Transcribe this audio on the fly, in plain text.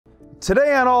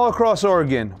Today on All Across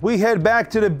Oregon, we head back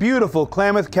to the beautiful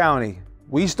Klamath County.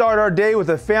 We start our day with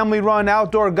a family-run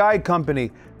outdoor guide company,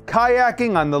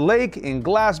 kayaking on the lake in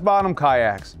glass-bottom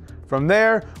kayaks. From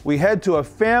there, we head to a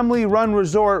family-run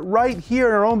resort right here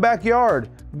in our own backyard.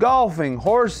 Golfing,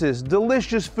 horses,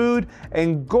 delicious food,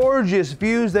 and gorgeous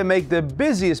views that make the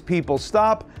busiest people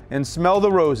stop and smell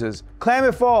the roses.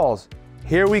 Klamath Falls,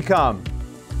 here we come.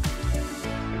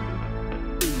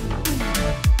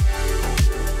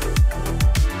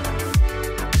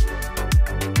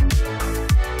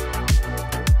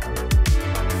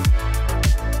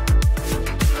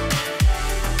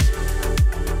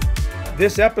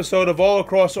 This episode of All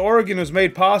Across Oregon was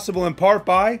made possible in part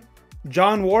by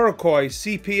John Warricoy,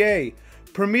 CPA,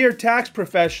 premier tax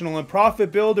professional and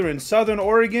profit builder in Southern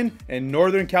Oregon and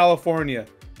Northern California.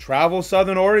 Travel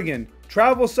Southern Oregon.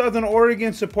 Travel Southern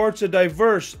Oregon supports a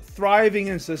diverse, thriving,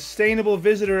 and sustainable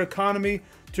visitor economy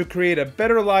to create a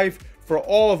better life for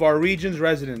all of our region's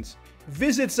residents.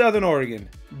 Visit Southern Oregon.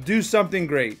 Do something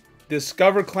great.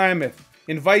 Discover Klamath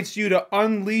invites you to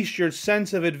unleash your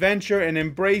sense of adventure and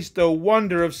embrace the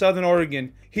wonder of Southern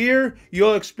Oregon. Here,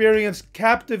 you'll experience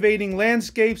captivating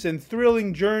landscapes and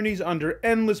thrilling journeys under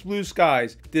endless blue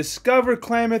skies. Discover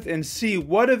Klamath and see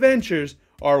what adventures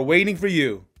are waiting for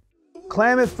you.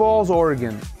 Klamath Falls,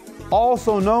 Oregon,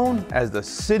 also known as the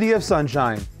City of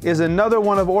Sunshine, is another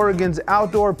one of Oregon's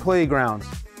outdoor playgrounds.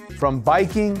 From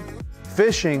biking,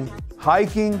 fishing,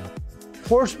 hiking,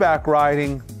 horseback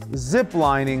riding,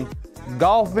 ziplining,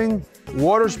 golfing,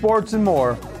 water sports, and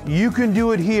more, you can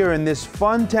do it here in this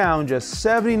fun town just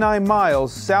 79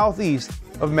 miles southeast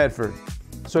of Medford.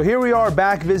 So here we are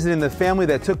back visiting the family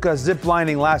that took us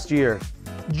ziplining last year.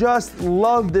 Just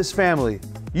loved this family.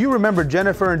 You remember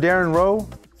Jennifer and Darren Rowe?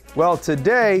 Well,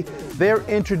 today they're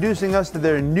introducing us to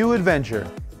their new adventure,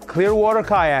 Clearwater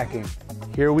kayaking.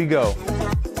 Here we go.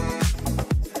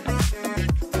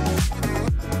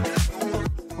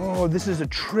 Oh, this is a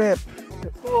trip.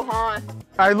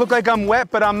 I look like I'm wet,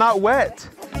 but I'm not wet.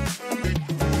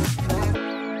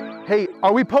 Hey,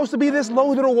 are we supposed to be this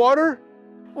low to the water?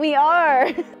 We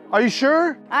are. Are you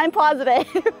sure? I'm positive.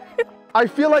 I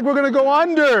feel like we're gonna go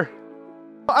under.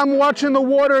 I'm watching the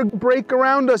water break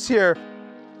around us here.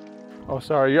 Oh,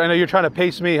 sorry, I know you're trying to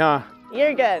pace me, huh?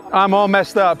 You're good. I'm all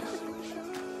messed up.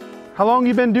 How long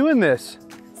you been doing this?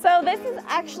 So this is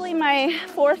actually my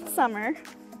 4th summer.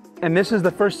 And this is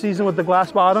the first season with the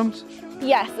glass bottoms?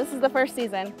 Yes, this is the first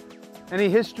season. Any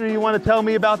history you want to tell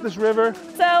me about this river?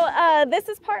 So this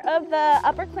is part of the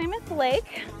Upper Klamath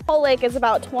Lake. The whole lake is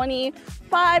about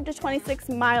 25 to 26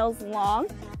 miles long,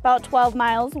 about 12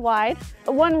 miles wide.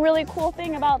 One really cool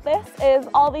thing about this is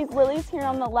all these lilies here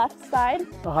on the left side,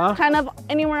 kind of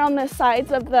anywhere on the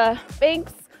sides of the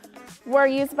banks, were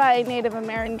used by Native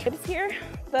Americans here,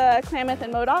 the Klamath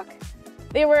and Modoc.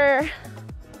 They were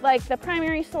like the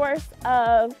primary source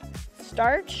of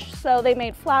starch, so they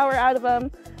made flour out of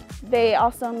them. They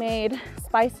also made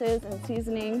spices and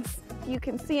seasonings. You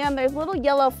can see them, there's little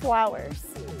yellow flowers.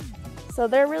 So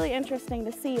they're really interesting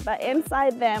to see, but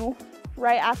inside them,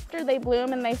 right after they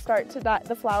bloom and they start to die,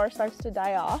 the flower starts to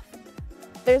die off,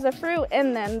 there's a fruit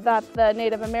in them that the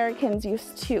Native Americans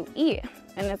used to eat,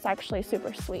 and it's actually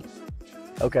super sweet.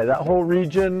 Okay, that whole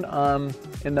region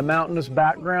in the mountainous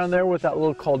background there with that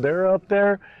little caldera up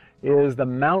there is the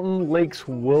Mountain Lakes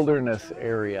Wilderness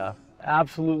area.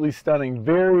 Absolutely stunning,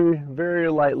 very, very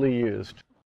lightly used.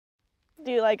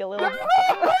 Do you like a little?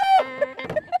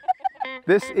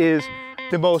 This is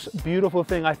the most beautiful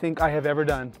thing I think I have ever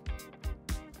done.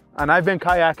 And I've been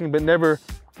kayaking, but never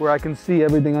where I can see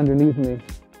everything underneath me.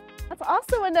 That's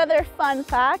also another fun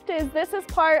fact, is this is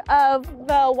part of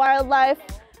the wildlife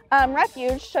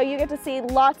refuge, so you get to see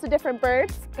lots of different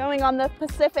birds going on the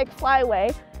Pacific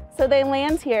Flyway. So they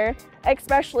land here,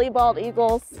 especially bald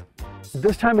eagles.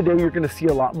 This time of day, you're going to see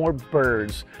a lot more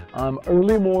birds.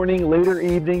 Early morning, later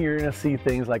evening, you're going to see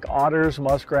things like otters,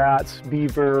 muskrats,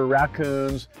 beaver,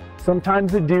 raccoons.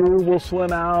 Sometimes the deer will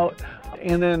swim out.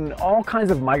 And then all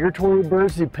kinds of migratory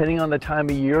birds, depending on the time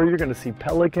of year. You're going to see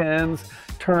pelicans,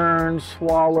 terns,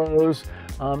 swallows.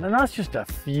 And that's just a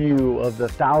few of the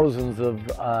thousands of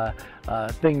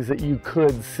things that you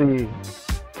could see.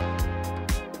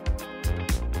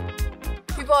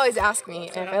 People always ask me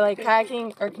if I like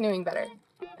kayaking or canoeing better.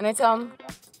 And I tell them,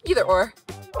 either or.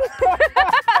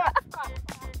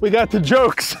 We got the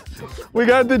jokes. We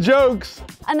got the jokes.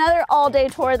 Another all-day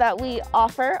tour that we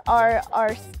offer are our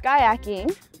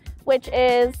kayaking, which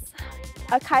is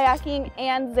a kayaking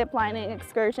and ziplining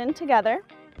excursion together.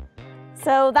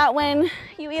 So that when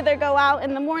you either go out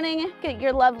in the morning, get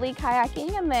your lovely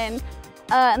kayaking, and then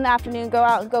in the afternoon go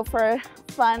out and go for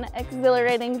fun,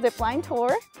 exhilarating zipline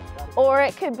tour, or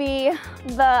it could be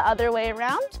the other way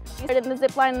around. You start in the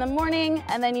zipline in the morning,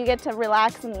 and then you get to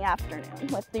relax in the afternoon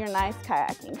with your nice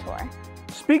kayaking tour.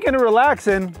 Speaking of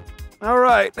relaxing, all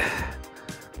right,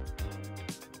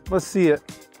 let's see it.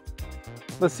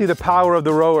 Let's see the power of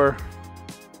the rower.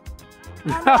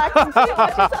 I'm relaxing too.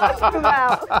 What you talking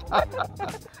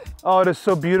about? Oh, it is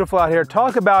so beautiful out here.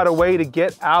 Talk about a way to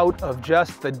get out of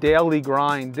just the daily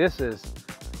grind. This is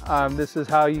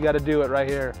how you got to do it right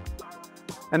here.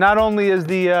 And not only is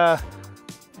the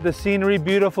scenery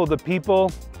beautiful, the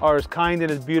people are as kind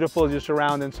and as beautiful as your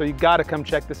surroundings. So you got to come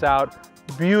check this out.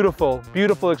 Beautiful,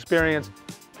 beautiful experience.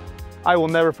 I will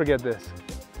never forget this.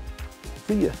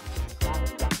 See ya.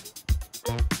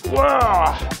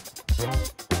 Wow.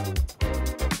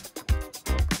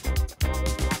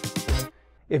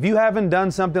 If you haven't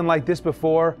done something like this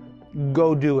before,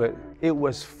 go do it. It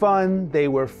was fun, they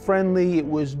were friendly, it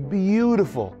was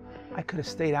beautiful. I could have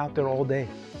stayed out there all day.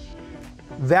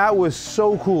 That was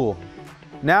so cool.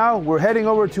 Now we're heading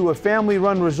over to a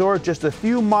family-run resort just a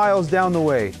few miles down the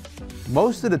way.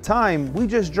 Most of the time, we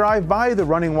just drive by the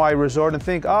Running Y Resort and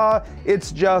think,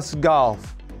 it's just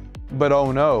golf. But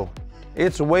oh no,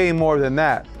 it's way more than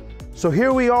that. So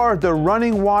here we are at the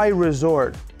Running Y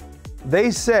Resort.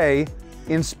 They say,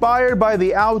 inspired by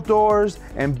the outdoors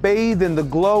and bathed in the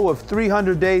glow of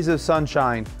 300 days of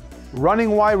sunshine,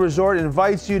 Running Y Resort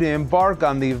invites you to embark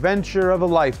on the adventure of a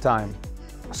lifetime.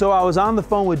 So I was on the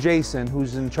phone with Jason,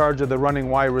 who's in charge of the Running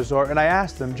Y Resort, and I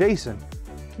asked him, Jason,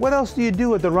 what else do you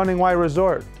do at the Running Y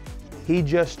Resort? He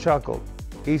just chuckled.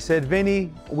 He said,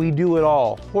 Vinny, we do it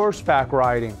all. Horseback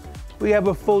riding. We have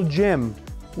a full gym.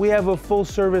 We have a full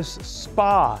service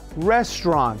spa,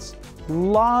 restaurants,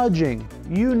 lodging,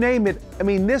 you name it. I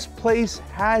mean, this place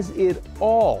has it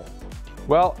all.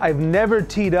 Well, I've never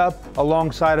teed up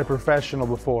alongside a professional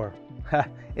before.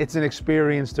 It's an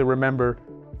experience to remember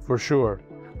for sure.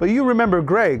 But you remember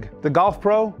Greg, the golf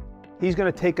pro? He's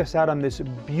gonna take us out on this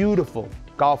beautiful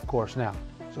golf course now.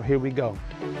 So here we go.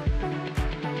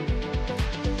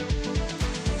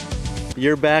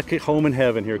 You're back at home in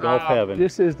heaven here, golf heaven.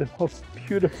 This is the most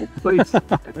beautiful place.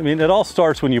 I mean, it all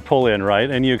starts when you pull in, right?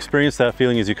 And you experience that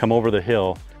feeling as you come over the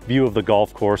hill, view of the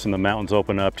golf course and the mountains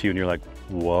open up to you and you're like,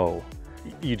 whoa.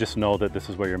 You just know that this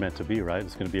is where you're meant to be, right?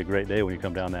 It's gonna be a great day when you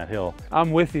come down that hill.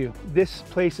 I'm with you. This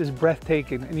place is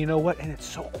breathtaking. And you know what? And it's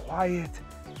so quiet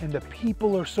and the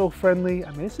people are so friendly.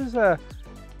 I mean, this is I'm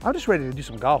just ready to do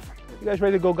some golfing. You guys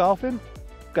ready to go golfing?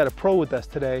 Got a pro with us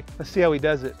today. Let's see how he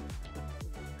does it.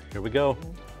 Here we go.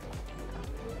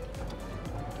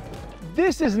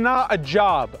 This is not a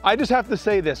job. I just have to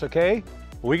say this, okay?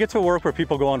 We get to work where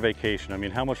people go on vacation. I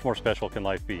mean, how much more special can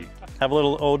life be? Have a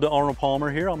little ode to Arnold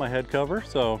Palmer here on my head cover.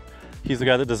 So he's the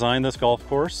guy that designed this golf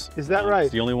course. Is that right?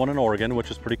 It's the only one in Oregon,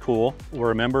 which is pretty cool.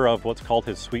 We're a member of what's called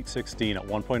his Sweet 16. At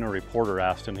one point, a reporter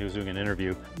asked him, he was doing an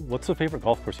interview, what's the favorite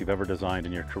golf course you've ever designed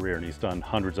in your career? And he's done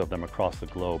hundreds of them across the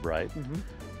globe, right? Mm-hmm.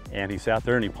 And he sat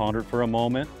there and he pondered for a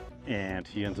moment and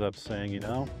he ends up saying, you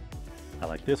know, I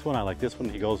like this one, I like this one.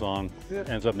 He goes on,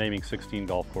 ends up naming 16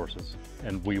 golf courses,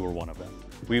 and we were one of them.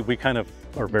 We kind of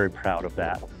are very proud of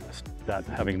that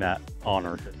having that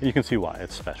honor. And you can see why,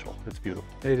 it's special, it's beautiful.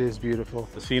 It is beautiful.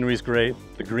 The scenery's great,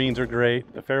 the greens are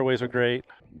great, the fairways are great.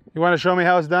 You want to show me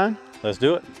how it's done? Let's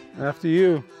do it. After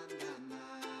you.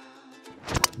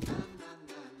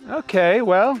 Okay,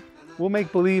 well, we'll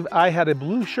make believe I had a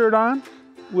blue shirt on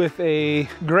with a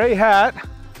gray hat,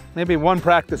 maybe one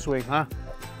practice swing, huh?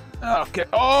 Okay.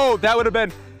 Oh, that would have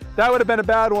been a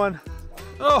bad one.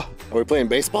 Oh. Are we playing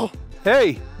baseball?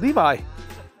 Hey, Levi.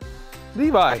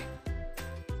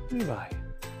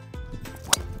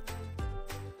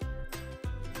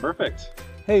 Perfect.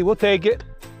 Hey, we'll take it.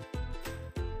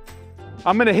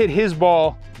 I'm gonna hit his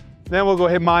ball, then we'll go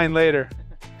hit mine later.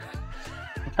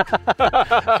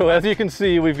 So as you can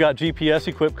see, we've got GPS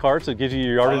equipped carts that gives you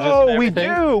your yardages. Oh, we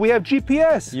do. We have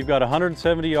GPS. You've got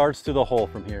 170 yards to the hole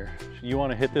from here. You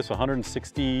want to hit this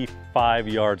 165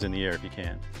 yards in the air if you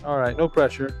can. All right, no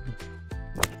pressure.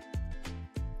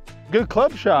 Good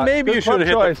club shot. Maybe good you should have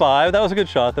hit the 5. That was a good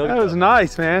shot though. That was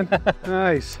nice, man.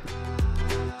 Nice.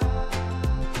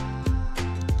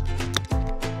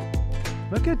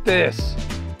 Look at this.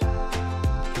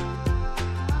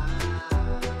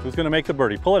 Who's going to make the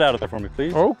birdie? Pull it out of there for me,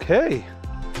 please. Okay.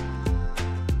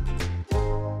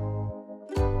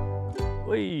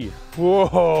 Whee.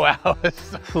 Whoa, that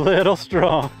was A little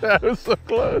strong. That was so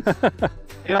close.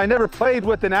 You know, I never played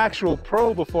with an actual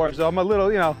pro before, so I'm a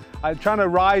little, you know, I'm trying to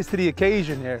rise to the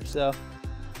occasion here, so.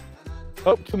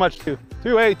 Oh, too much too.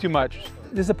 Too much.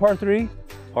 This is a par 3?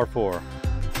 Par 4.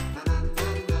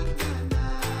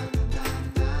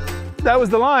 that was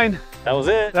the line. That was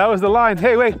it. That was the line.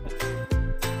 Hey, wait.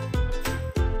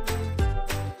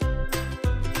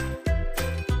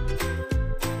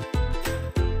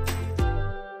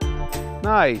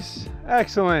 Nice,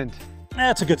 excellent.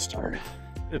 That's a good start.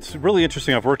 It's really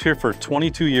interesting. I've worked here for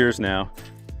 22 years now,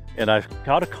 and I've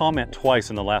got a comment twice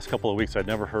in the last couple of weeks I'd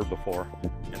never heard before.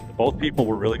 And both people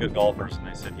were really good golfers, and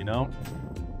they said, you know,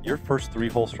 your first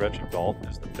 3-hole stretch of golf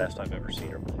is the best I've ever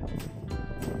seen or played.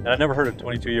 And I've never heard it in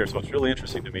 22 years, so it's really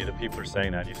interesting to me that people are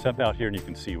saying that. You step out here and you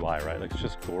can see why, right? Like, it's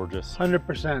just gorgeous.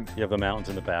 100%. You have the mountains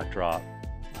in the backdrop.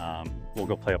 We'll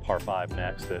go play a par 5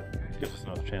 next that gives us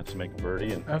another chance to make a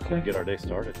birdie and get our day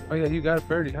started. Oh yeah, you got a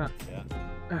birdie, huh? Yeah.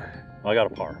 Well, I got a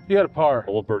par. You got a par.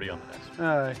 We'll birdie on the next one.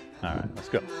 All right. All right, let's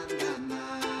go.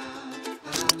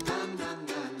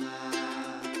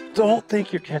 Don't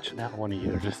think you're catching that one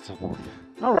either, just to warn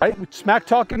you. All right, smack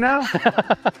talking now.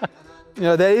 You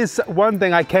know, there is one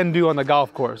thing I can do on the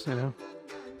golf course, you know,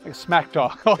 like smack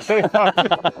talk. I'll say it. I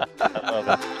love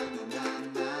it.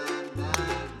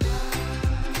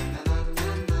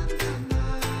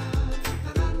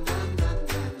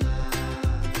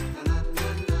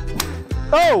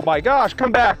 Oh my gosh,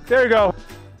 come back. There you go.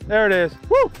 There it is.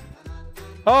 Woo!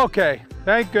 Okay,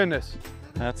 thank goodness.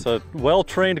 That's a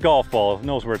well-trained golf ball. It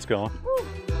knows where it's going.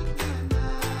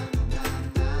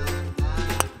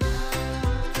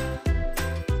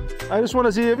 I just want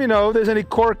to see if, you know, there's any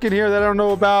cork in here that I don't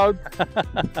know about.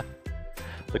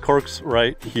 The cork's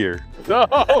right here. No.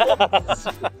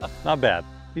 Not bad.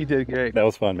 He did great. That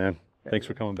was fun, man. Thanks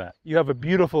for coming back. You have a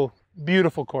beautiful,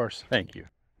 beautiful course. Thank you.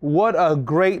 What a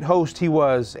great host he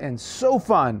was, and so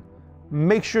fun.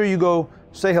 Make sure you go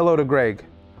say hello to Greg.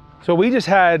 So we just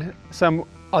had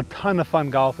a ton of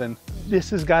fun golfing. This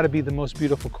has got to be the most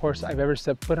beautiful course I've ever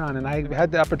stepped foot on, and I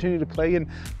had the opportunity to play in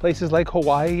places like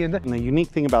Hawaii. And the unique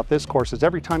thing about this course is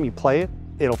every time you play it,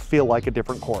 it'll feel like a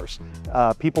different course.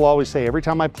 People always say, every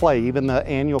time I play, even the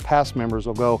annual pass members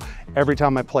will go, every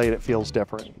time I play it, it feels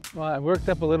different. Well, I worked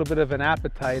up a little bit of an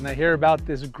appetite, and I hear about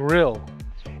this grill.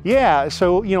 Yeah,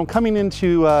 so, you know, coming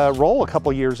into Roll a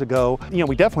couple years ago, you know,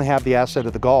 we definitely have the asset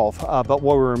of the golf, but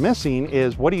what we were missing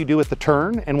is what do you do at the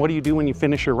turn and what do you do when you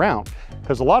finish your round?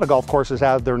 Because a lot of golf courses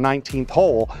have their 19th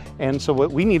hole, and so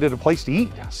we needed a place to eat.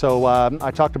 So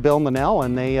I talked to Bill and Linnell,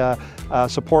 and they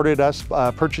supported us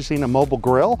purchasing a mobile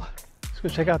grill. Let's go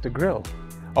check out the grill.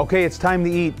 Okay, it's time to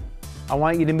eat. I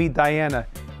want you to meet Diana.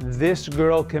 This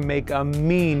girl can make a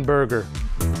mean burger.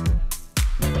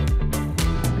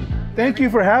 Thank you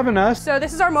for having us. So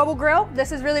this is our mobile grill.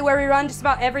 This is really where we run just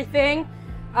about everything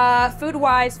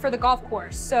food-wise for the golf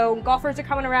course. So golfers are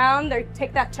coming around, they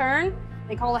take that turn,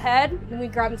 they call ahead, then we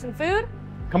grab them some food.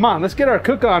 Come on, let's get our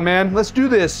cook on, man. Let's do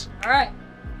this. All right.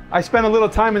 I spent a little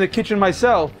time in the kitchen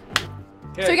myself.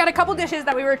 So we got a couple dishes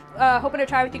that we were hoping to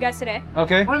try with you guys today.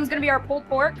 Okay. One of them's gonna be our pulled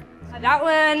pork. That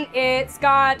one, it's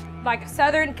got like a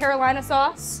Southern Carolina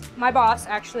sauce. My boss,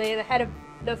 actually, the head of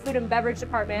the food and beverage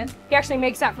department, he actually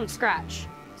makes that from scratch.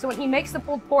 So when he makes the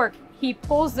pulled pork, he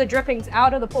pulls the drippings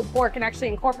out of the pulled pork and actually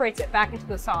incorporates it back into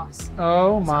the sauce.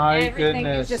 Oh my so everything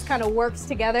goodness. just kind of works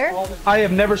together. I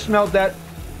have never smelled that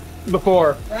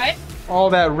before. Right? All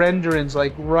that renderings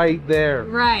like right there.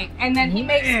 Right, and then he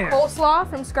makes coleslaw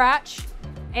from scratch,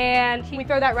 and we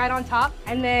throw that right on top,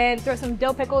 and then throw some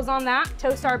dill pickles on that,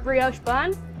 toast our brioche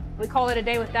bun. We call it a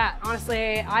day with that.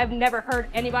 Honestly, I've never heard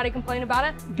anybody complain about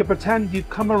it. You can pretend you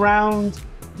come around,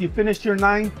 you finished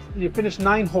 9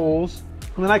 holes,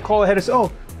 and then I call ahead and say,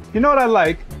 oh, you know what I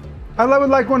like? I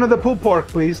would like one of the pulled pork,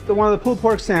 please. One of the pulled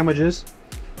pork sandwiches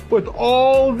with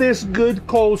all this good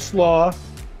coleslaw,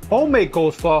 homemade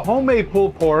coleslaw, homemade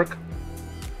pulled pork.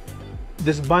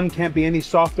 This bun can't be any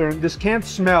softer. This can't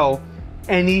smell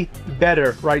any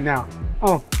better right now.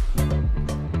 Oh.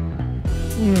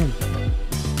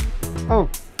 Oh.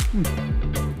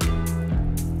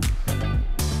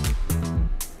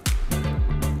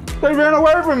 They ran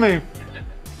away from me.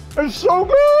 It's so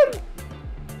good.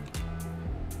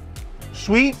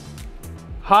 Sweet,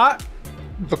 hot.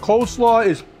 The coleslaw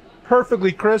is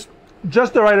perfectly crisp.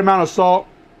 Just the right amount of salt.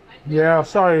 Yeah,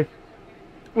 sorry.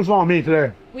 What's wrong with me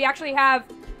today? We actually have,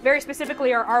 very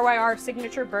specifically, our RYR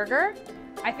signature burger.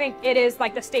 I think it is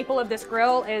like the staple of this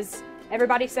grill is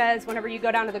everybody says whenever you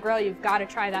go down to the grill, you've got to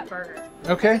try that burger.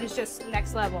 Okay. It's just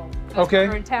next level. Best Okay.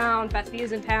 burger in town, best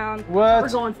views in town. What? We're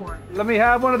going for it. Let me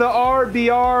have one of the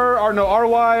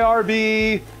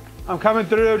RYRB. I'm coming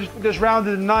through, just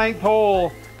rounded the 9th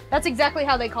hole. That's exactly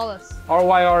how they call us.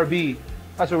 RYRB.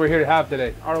 That's what we're here to have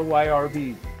today. RYRB.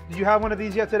 Did you have one of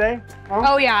these yet today? Huh?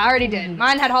 Oh yeah, I already did.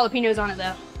 Mine had jalapenos on it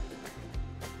though.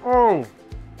 Oh.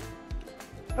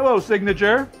 Hello,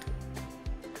 signature.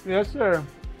 Yes, sir.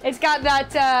 It's got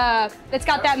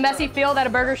that messy feel that a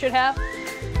burger should have.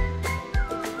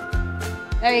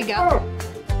 There you go. Oh.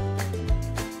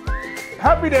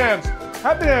 Happy dance.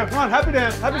 Happy dance. Come on, happy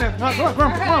dance. Happy dance. Come on, come on, come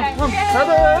on, come on.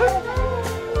 Happy.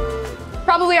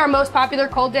 Probably our most popular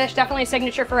cold dish, definitely a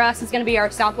signature for us, is gonna be our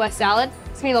Southwest salad.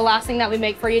 It's gonna be the last thing that we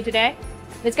make for you today.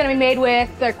 It's gonna be made with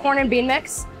the corn and bean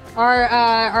mix.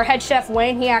 Our head chef,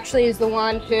 Wayne, he actually is the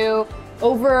one who,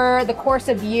 over the course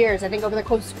of years, I think over the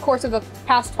course of the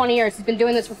past 20 years, he's been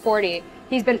doing this for 40.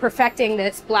 He's been perfecting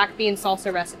this black bean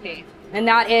salsa recipe. And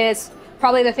that is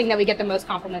probably the thing that we get the most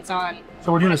compliments on.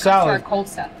 So we're doing a salad. Our cold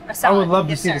stuff. A salad. I would love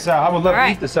to see the salad. I would love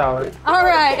to eat the salad. All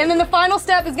right, and then the final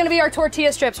step is gonna be our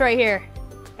tortilla strips right here.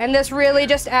 And this really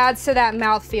just adds to that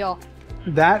mouthfeel.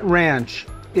 That ranch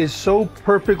is so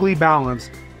perfectly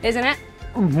balanced. Isn't it?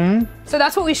 Mm-hmm. So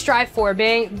that's what we strive for.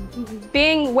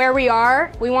 Being where we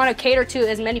are, we want to cater to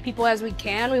as many people as we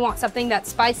can. We want something that's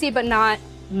spicy, but not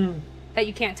that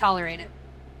you can't tolerate it.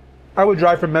 I would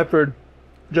drive from Medford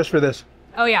just for this.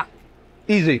 Oh yeah.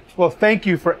 Easy. Well, thank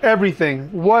you for everything.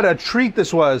 What a treat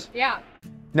this was. Yeah.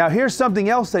 Now here's something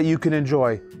else that you can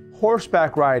enjoy.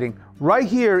 Horseback riding right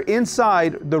here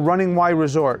inside the Running Y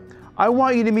Resort. I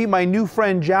want you to meet my new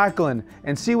friend Jacqueline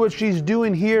and see what she's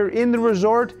doing here in the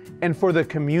resort and for the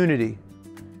community.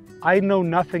 I know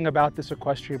nothing about this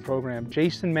equestrian program.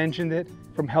 Jason mentioned it,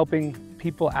 from helping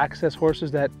people access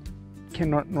horses that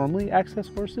cannot normally access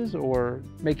horses, or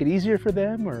make it easier for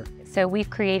them, or? So we've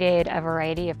created a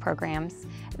variety of programs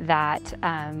that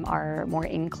are more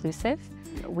inclusive.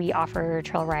 We offer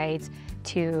trail rides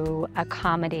to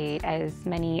accommodate as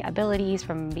many abilities,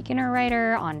 from beginner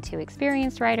rider on to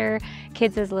experienced rider,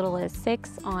 kids as little as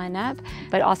 6 on up.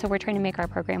 But also we're trying to make our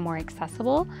program more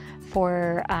accessible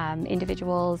for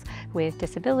individuals with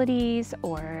disabilities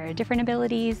or different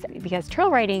abilities, because trail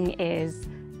riding is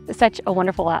such a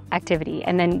wonderful activity.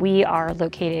 And then we are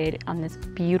located on this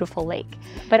beautiful lake.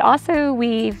 But also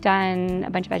we've done a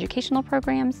bunch of educational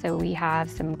programs. So we have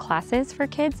some classes for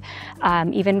kids,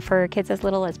 even for kids as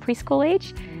little as preschool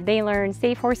age. They learn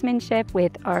safe horsemanship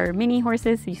with our mini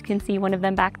horses. So you can see one of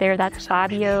them back there, that's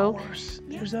Fabio.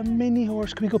 There's a mini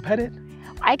horse. Can we go pet it?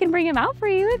 I can bring him out for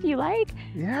you if you like.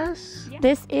 Yes.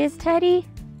 This is Teddy.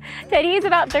 Teddy is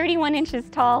about 31 inches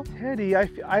tall. Teddy,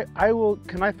 I will,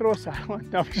 can I throw a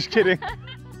salad? No, I'm just kidding.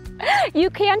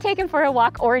 You can take him for a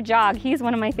walk or a jog. He's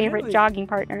one of my favorite jogging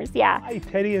partners, yeah. Hi,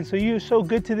 Teddy, and so you're so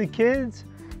good to the kids?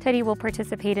 Teddy will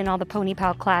participate in all the pony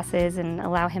pal classes and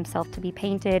allow himself to be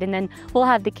painted, and then we'll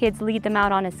have the kids lead them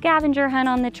out on a scavenger hunt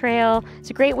on the trail.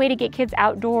 It's a great way to get kids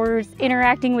outdoors,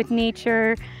 interacting with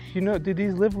nature. You know, do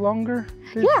these live longer?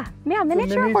 Yeah,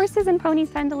 miniature horses and ponies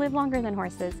tend to live longer than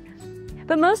horses.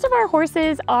 But most of our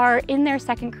horses are in their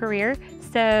second career,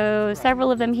 so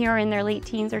several of them here are in their late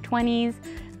teens or 20s.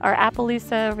 Our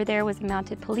Appaloosa over there was a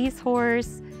mounted police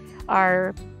horse.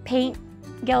 Our paint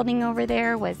gelding over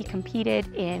there he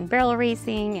competed in barrel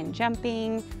racing and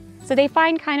jumping. So they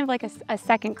find kind of like a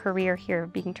second career here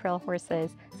being trail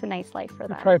horses. It's a nice life for them.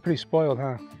 They're probably pretty spoiled,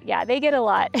 huh? Yeah, they get a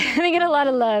lot. They get a lot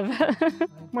of love. Come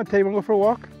on, Teddy, wanna go for a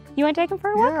walk? You want to take him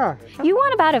for a walk? Yeah. You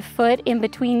want about a foot in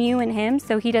between you and him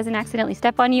so he doesn't accidentally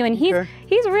step on you. And he's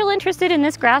real interested in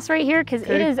this grass right here because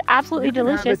it is absolutely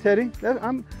delicious. Have it, Teddy.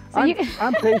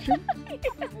 I'm patient.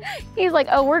 He's like,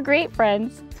 oh, we're great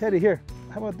friends. Teddy, here,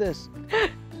 how about this?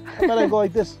 How about I go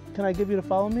like this? Can I give you to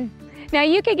follow me? Now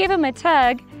you could give him a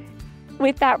tug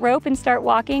with that rope and start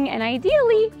walking, and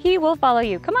ideally he will follow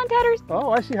you. Come on, Tatters.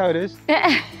 Oh, I see how it is.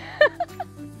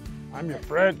 I'm your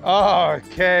friend. Oh,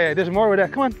 okay. There's more with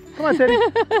that. Come on, Teddy.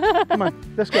 Come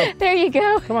on, let's go. There you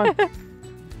go. Come on.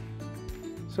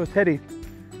 So, Teddy,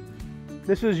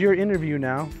 this is your interview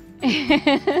now.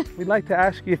 We'd like to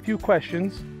ask you a few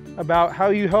questions about how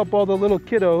you help all the little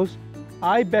kiddos.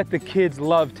 I bet the kids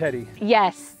love Teddy.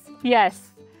 Yes,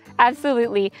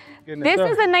 absolutely. This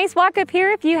is a nice walk up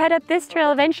here. If you head up this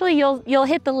trail, eventually you'll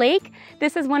hit the lake.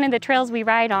 This is one of the trails we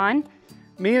ride on.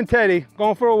 Me and Teddy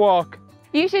going for a walk.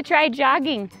 You should try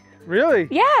jogging. Really?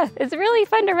 Yeah, it's really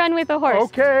fun to run with a horse.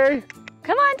 Okay.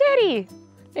 Come on, Teddy.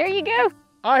 There you go.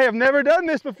 I have never done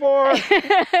this before.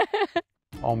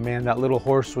 Oh man, that little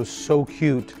horse was so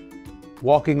cute.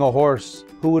 Walking a horse,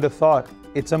 who would have thought?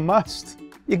 It's a must.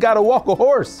 You gotta walk a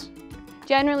horse.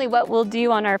 Generally what we'll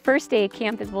do on our first day of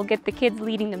camp is we'll get the kids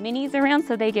leading the minis around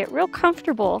so they get real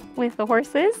comfortable with the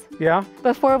horses. Yeah.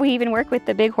 Before we even work with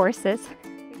the big horses.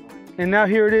 And now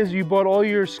here it is, you brought all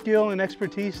your skill and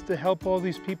expertise to help all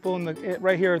these people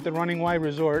right here at the Running Y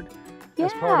Resort.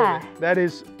 As part of it.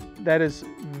 That is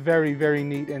very, very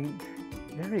neat and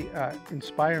very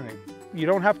inspiring. You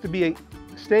don't have to be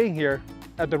staying here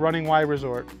at the Running Y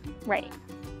Resort. Right.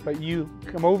 but you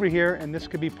come over here and this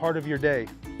could be part of your day.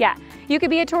 Yeah, you could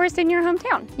be a tourist in your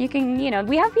hometown. You can, you know,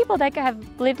 we have people that have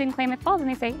lived in Klamath Falls and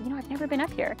they say, you know, I've never been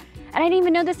up here. And I didn't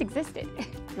even know this existed.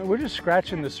 We're just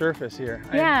scratching the surface here.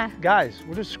 Yeah. Guys,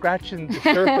 we're just scratching the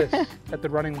surface at the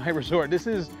Running White Resort. This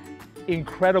is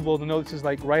incredible to know this is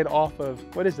like right off of,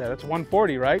 what is that? That's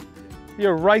 140, right?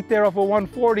 You're right there off of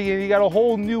 140 and you got a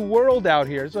whole new world out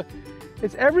here. So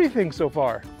it's everything so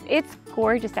far. It's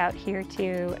gorgeous out here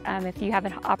too. If you have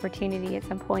an opportunity at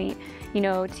some point, you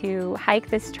know, to hike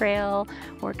this trail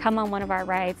or come on one of our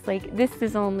rides, like this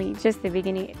is only just the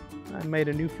beginning. I made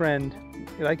a new friend.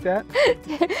 You like that?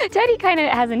 Teddy kind of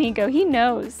has an ego. He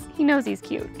knows he's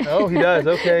cute. Oh, he does,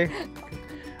 okay.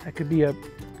 I could be a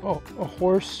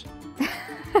horse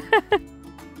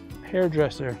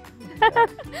hairdresser.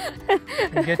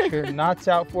 I'll get your knots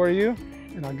out for you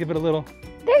and I'll give it a little.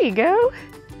 There you go.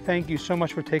 Thank you so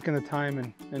much for taking the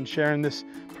time and sharing this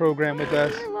program with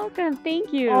us. You're welcome,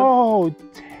 thank you. Oh,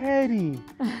 Teddy,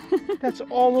 that's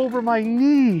all over my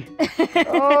knee.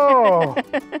 Oh.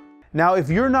 Now, if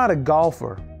you're not a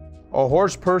golfer, a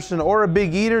horse person, or a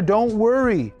big eater, don't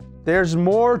worry. There's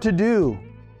more to do.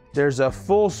 There's a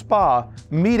full spa.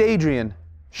 Meet Adrienne.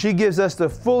 She gives us the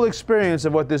full experience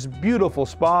of what this beautiful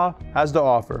spa has to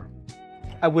offer.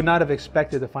 I would not have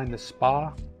expected to find a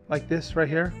spa like this right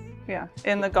here. Yeah,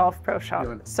 in the Golf Pro Shop.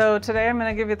 So today I'm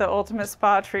going to give you the ultimate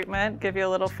spa treatment, give you a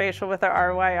little facial with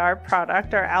our RYR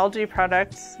product, our algae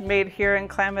product made here in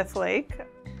Klamath Lake.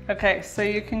 Okay, so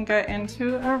you can get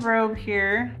into a robe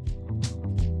here.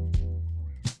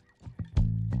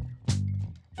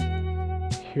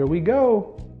 Here we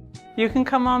go. You can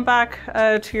come on back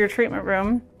to your treatment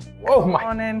room. Oh my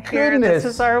on in here. goodness.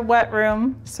 This is our wet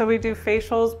room. So we do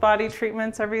facials, body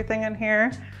treatments, everything in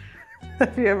here.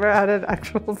 Have you ever had an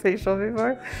actual facial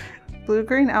before?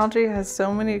 Blue-green algae has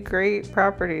so many great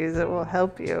properties. It will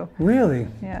help you. Really?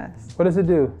 Yes. What does it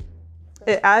do?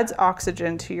 It adds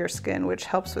oxygen to your skin, which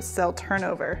helps with cell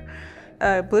turnover.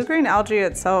 Blue-green algae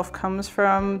itself comes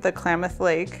from the Klamath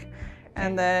Lake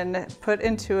and then put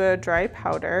into a dry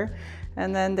powder.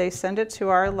 And then they send it to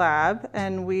our lab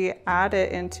and we add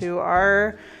it into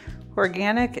our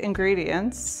organic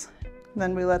ingredients.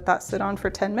 Then we let that sit on for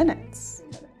 10 minutes.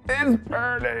 It's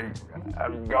burning.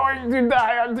 I'm going to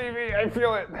die on TV. I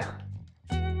feel it.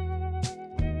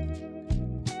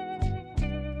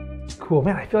 Cool,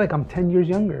 man. I feel like I'm 10 years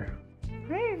younger.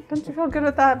 Great. Don't you feel good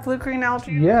with that blue-green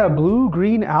algae? Yeah,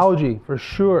 blue-green algae for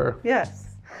sure.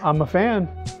 Yes. I'm a fan.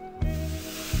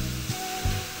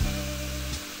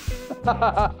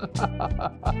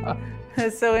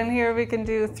 So in here we can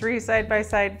do 3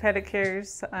 side-by-side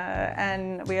pedicures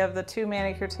and we have the 2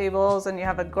 manicure tables and you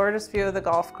have a gorgeous view of the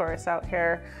golf course out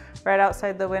here. Right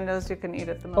outside the windows you can eat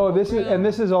at the mobile Oh,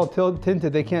 this is all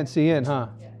tinted. They can't see in, huh?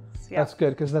 Yes. Yeah. That's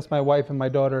good because that's my wife and my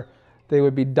daughter. They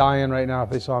would be dying right now if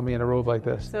they saw me in a robe like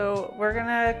this. So we're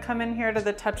gonna come in here to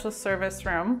the touchless service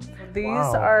room. These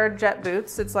are jet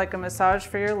boots. It's like a massage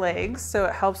for your legs. So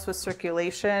it helps with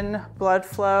circulation, blood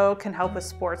flow, can help with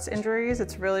sports injuries.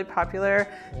 It's really popular.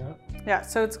 Yeah,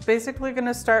 so it's basically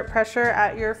gonna start pressure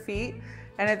at your feet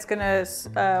and it's gonna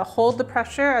hold the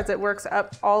pressure as it works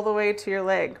up all the way to your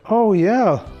leg. Oh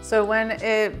yeah. So when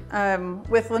it,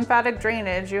 with lymphatic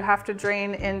drainage, you have to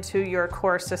drain into your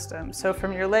core system. So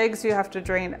from your legs, you have to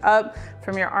drain up,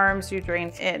 from your arms, you drain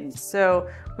in. So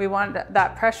we want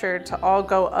that pressure to all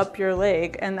go up your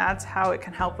leg and that's how it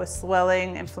can help with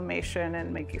swelling, inflammation,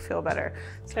 and make you feel better.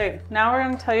 So now we're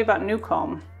gonna tell you about New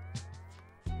Calm.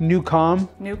 New Calm?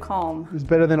 New Calm. Is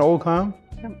better than Old Calm?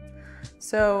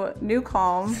 So New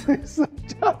Calm.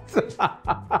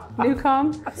 New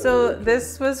Calm. So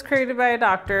this was created by a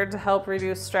doctor to help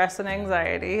reduce stress and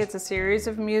anxiety. It's a series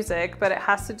of music, but it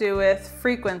has to do with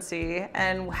frequency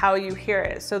and how you hear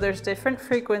it. So there's different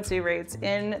frequency rates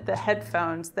in the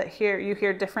headphones that you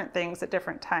hear different things at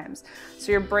different times.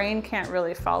 So your brain can't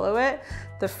really follow it.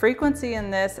 The frequency in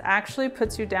this actually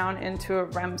puts you down into a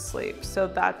REM sleep. So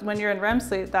that when you're in REM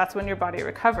sleep, that's when your body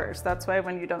recovers. That's why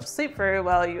when you don't sleep very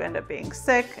well, you end up being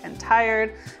sick and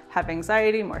tired, have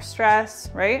anxiety, more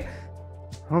stress, right?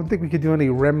 I don't think we could do any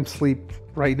REM sleep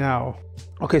right now.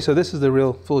 Okay, so this is the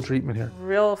real full treatment here.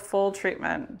 Real full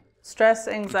treatment. Stress,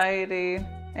 anxiety,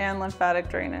 and lymphatic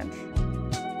drainage.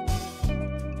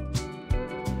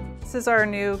 This is our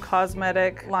new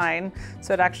cosmetic line,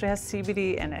 so it actually has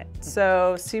CBD in it.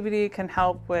 So CBD can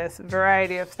help with a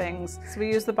variety of things. So we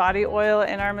use the body oil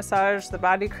in our massage, the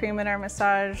body cream in our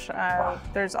massage.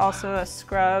 There's also a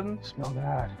scrub. Smell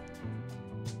that.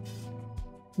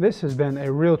 This has been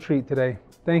a real treat today.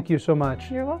 Thank you so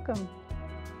much. You're welcome.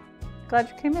 Glad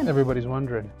you came in. Everybody's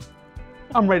wondering.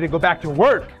 I'm ready to go back to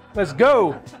work. Let's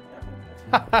go.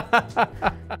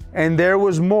 And there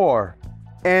was more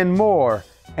and more.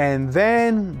 And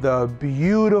then the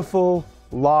beautiful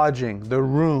lodging, the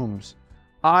rooms.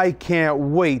 I can't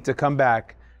wait to come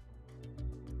back.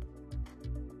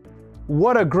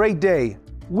 What a great day.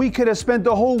 We could have spent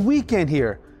the whole weekend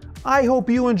here. I hope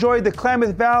you enjoyed the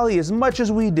Klamath Valley as much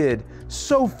as we did.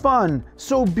 So fun,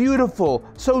 so beautiful,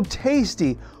 so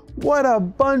tasty. What a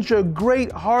bunch of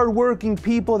great hardworking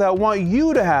people that want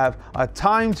you to have a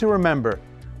time to remember.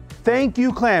 Thank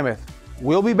you, Klamath.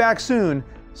 We'll be back soon.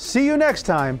 See you next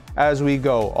time as we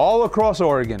go all across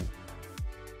Oregon.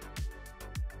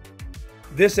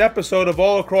 This episode of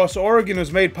All Across Oregon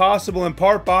was made possible in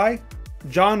part by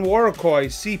John Warikoy,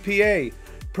 CPA,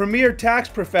 premier tax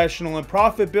professional and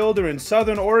profit builder in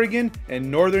Southern Oregon and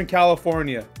Northern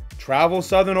California. Travel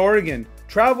Southern Oregon.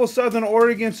 Travel Southern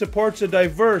Oregon supports a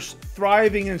diverse,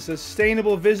 thriving, and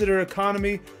sustainable visitor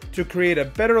economy to create a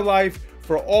better life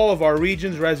for all of our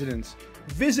region's residents.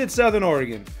 Visit Southern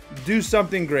Oregon. Do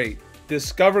something great.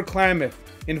 Discover Klamath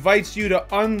invites you to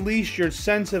unleash your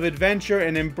sense of adventure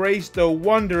and embrace the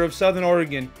wonder of Southern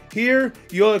Oregon. Here,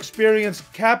 you'll experience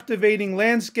captivating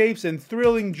landscapes and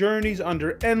thrilling journeys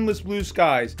under endless blue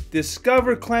skies.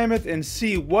 Discover Klamath and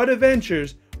see what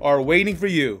adventures are waiting for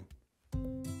you.